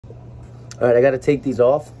All right, I gotta take these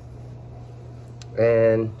off.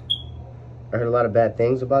 And I heard a lot of bad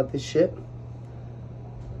things about this shit.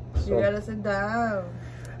 So. You gotta sit down.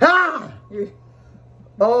 Ah!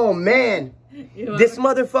 Oh, man. This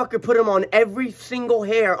motherfucker put them on every single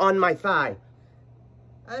hair on my thigh.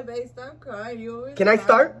 I bet stop crying. You always Can I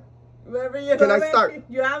start? Can I start?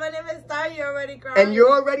 You haven't even started. You're already crying. And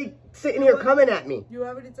you're already sitting here coming at me. You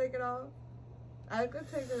want me to take it off? I could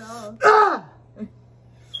take it off. Ah!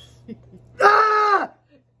 Ah!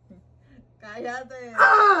 Cállate.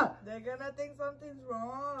 Ah! They're gonna think something's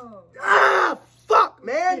wrong. Ah! Fuck,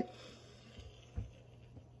 man!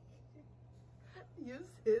 You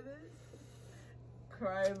see this?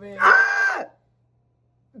 Cry, baby. Ah!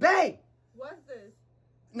 Babe! What's this?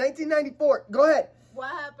 1994. Go ahead. What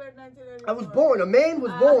happened in 1994? I was born. A man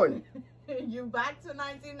was born. You back to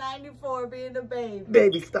 1994 being a baby.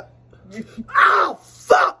 Baby, stop. Oh,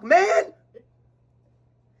 fuck, man!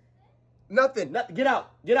 Nothing. Get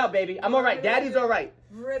out. Get out, baby. I'm all right. Daddy's all right.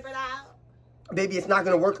 Rip it out. Baby, it's not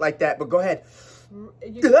going to work like that, but go ahead.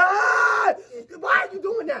 Ah! Why are you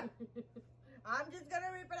doing that? I'm just going to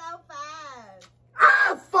rip it out fast.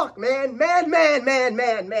 Ah, fuck, man.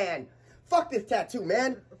 Man. Fuck this tattoo,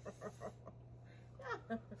 man.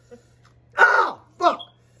 Ah, fuck.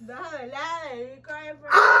 You crying for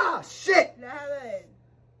Ah, shit.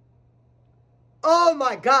 Oh,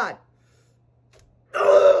 my God.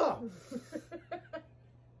 Ugh.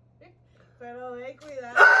 Pero ten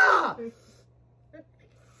cuidado. Ah!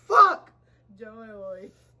 Fuck! Yo me voy.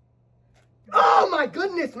 Oh my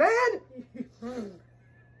goodness, man!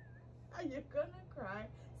 Are you gonna cry?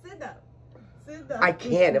 Sit down. Sit down. I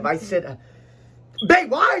can't if I sit. Babe,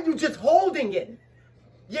 why are you just holding it?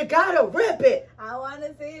 You gotta rip it. I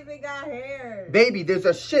wanna see if it got hair. Baby, there's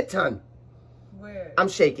a shit ton. Where? I'm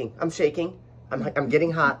shaking. I'm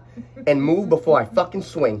getting hot. And move before I fucking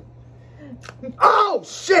swing. Oh,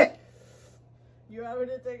 shit! You want me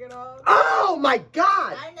to take it off? Oh, my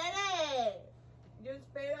God! I did it! You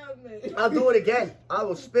spit on me. I'll do it again. I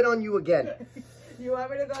will spit on you again. You want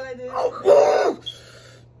me to go like this? Oh.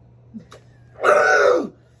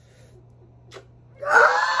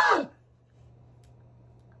 Ah!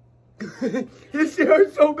 This shit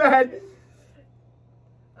hurts so bad.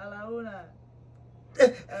 A la una.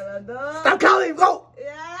 A la dos. Stop calling, go!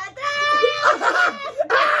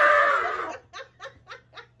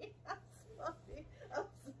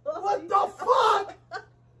 What the fuck?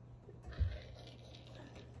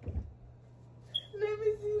 Let me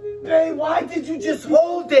see. Babe, why did you just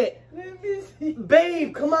hold it? Let me see.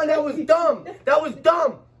 Babe, come on, that was dumb. That was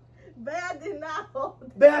dumb. Babe, I did not hold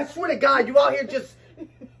it. Babe, I swear to God, you out here just...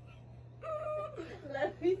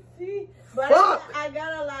 Let me see. But Fuck. I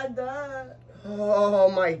got a lot done. Oh,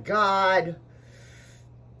 my God.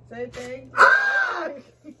 Say thank you. Ah!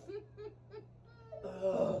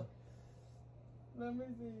 Oh. Let me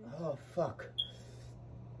see. Oh, fuck.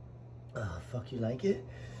 Oh, fuck, you like it?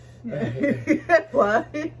 What?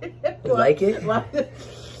 You like it? What?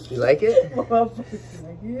 You like it? You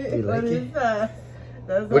like You like what it? Is that?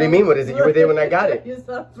 That's What do you mean, what is it? You were there when I got it. You're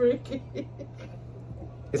so freaky.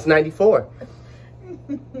 It's 94.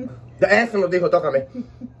 Eso nos dijo, tócame.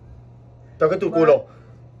 Toca tu culo.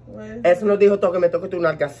 Eso nos dijo, tócame, toca tu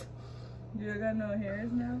nalgas. You got no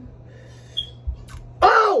hairs now?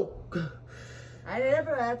 Oh! I didn't,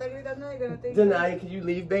 pero ya está gritando. They're gonna think. Denai, can you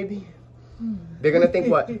leave, baby? They're gonna think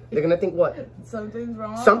what? They're gonna think what? Something's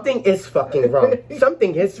wrong. Something is fucking wrong.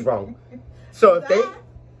 Something is wrong. So if they...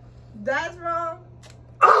 That's wrong.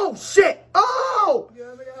 Oh, shit! Oh! You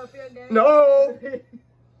want me to help you again? No!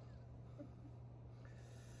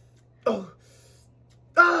 Oh!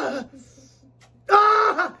 Ah!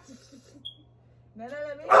 Ah!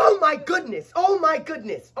 Oh my goodness! Oh my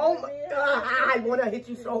goodness! Oh my! Ah, I want to hit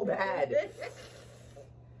you so bad.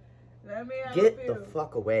 Let me help Get you. the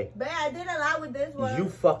fuck away. Babe, I did a lot with this one. You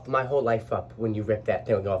fucked my whole life up when you ripped that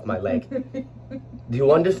thing off my leg. Do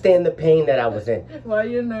you understand the pain that I was in? Why are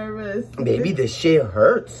you nervous? Baby, this shit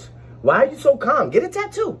hurts. Why are you so calm? Get a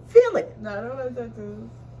tattoo. Feel it. No, I don't want tattoos.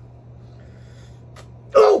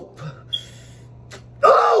 Oh!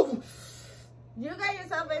 Oh! You got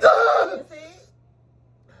yourself in Ah! you see?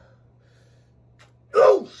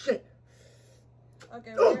 Oh, shit.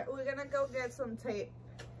 Okay, Oh! we're gonna go get some tape.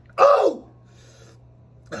 Oh!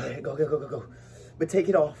 All right, go. But take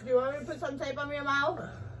it off. Do you want me to put some tape on your mouth?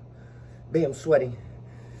 Babe, I'm sweating.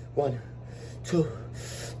 1, 2,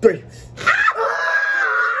 3.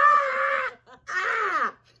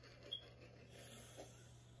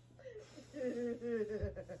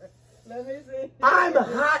 Let me see. I'm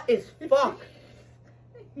hot as fuck.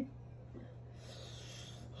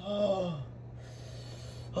 Oh.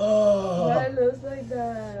 looks like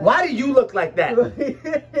that. Why do you look like that?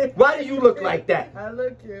 Why do you look like that? I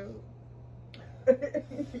look cute.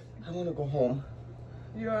 I want to go home.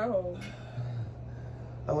 You are home.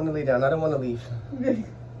 I want to lay down. I don't want to leave.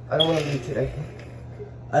 I don't want to leave today.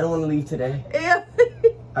 I don't want to leave today. Yeah.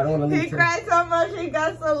 I don't want to leave He today. cried so much he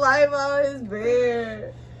got saliva on his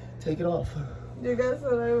beard. Take it off. You got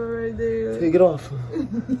saliva right there. Take it off.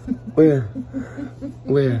 Where?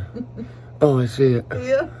 Where? Oh, I see it.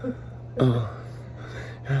 Yeah. Oh.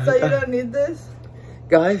 So you don't need this?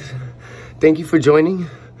 Guys, thank you for joining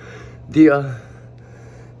the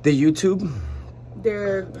YouTube.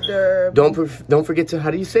 Don't forget to, how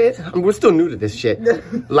do you say it? We're still new to this shit.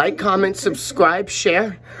 Like, comment, subscribe,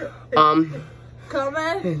 share.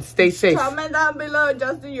 Comment. Stay safe. Comment down below.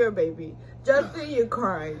 Justin, your baby. Justin, you're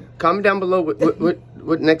crying. Comment down below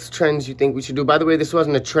what next trends you think we should do. By the way, this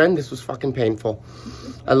wasn't a trend. This was fucking painful.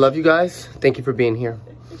 I love you guys. Thank you for being here.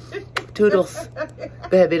 Toodles.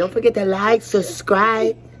 Baby, don't forget to like,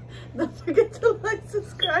 subscribe. Don't forget to like,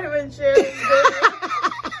 subscribe, and share this video.